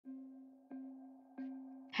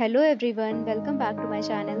Hello everyone, welcome back to my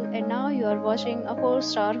channel, and now you are watching a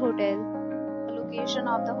 4-star hotel. The location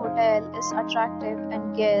of the hotel is attractive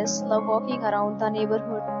and guests love walking around the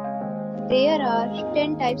neighborhood. There are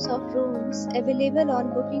 10 types of rooms available on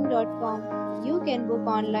booking.com. You can book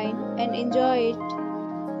online and enjoy it.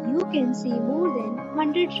 You can see more than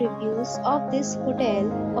 100 reviews of this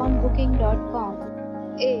hotel on booking.com.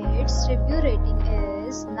 Its review rating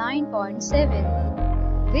is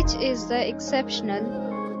 9.7, which is the exceptional.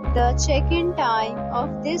 The check-in time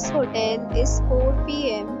of this hotel is 4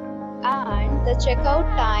 p.m. and the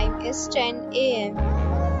checkout time is 10 a.m.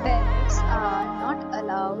 Pets are not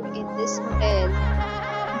allowed in this hotel.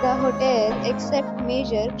 The hotel accepts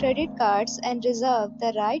major credit cards and reserves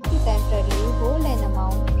the right to temporarily hold an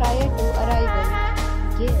amount prior to arrival.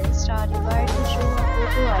 Guests are required to show a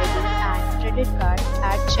photo ID and credit card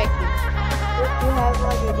at check-in. If you have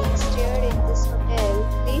already stayed in this hotel,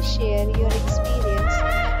 please share your experience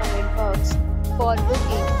in the comment box. For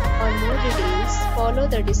booking or more details, follow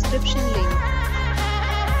the description link.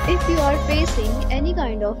 If you are facing any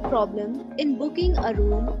kind of problem in booking a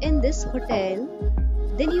room in this hotel,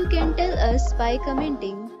 then you can tell us by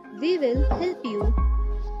commenting. We will help you.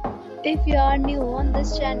 If you are new on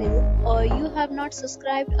this channel or you have not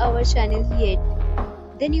subscribed our channel yet,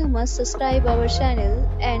 then you must subscribe our channel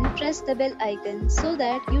and press the bell icon so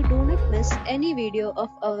that you do not miss any video of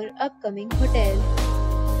our upcoming hotel.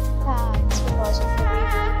 Thanks for watching the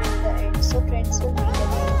video till the end. So friends, will meet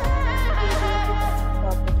again.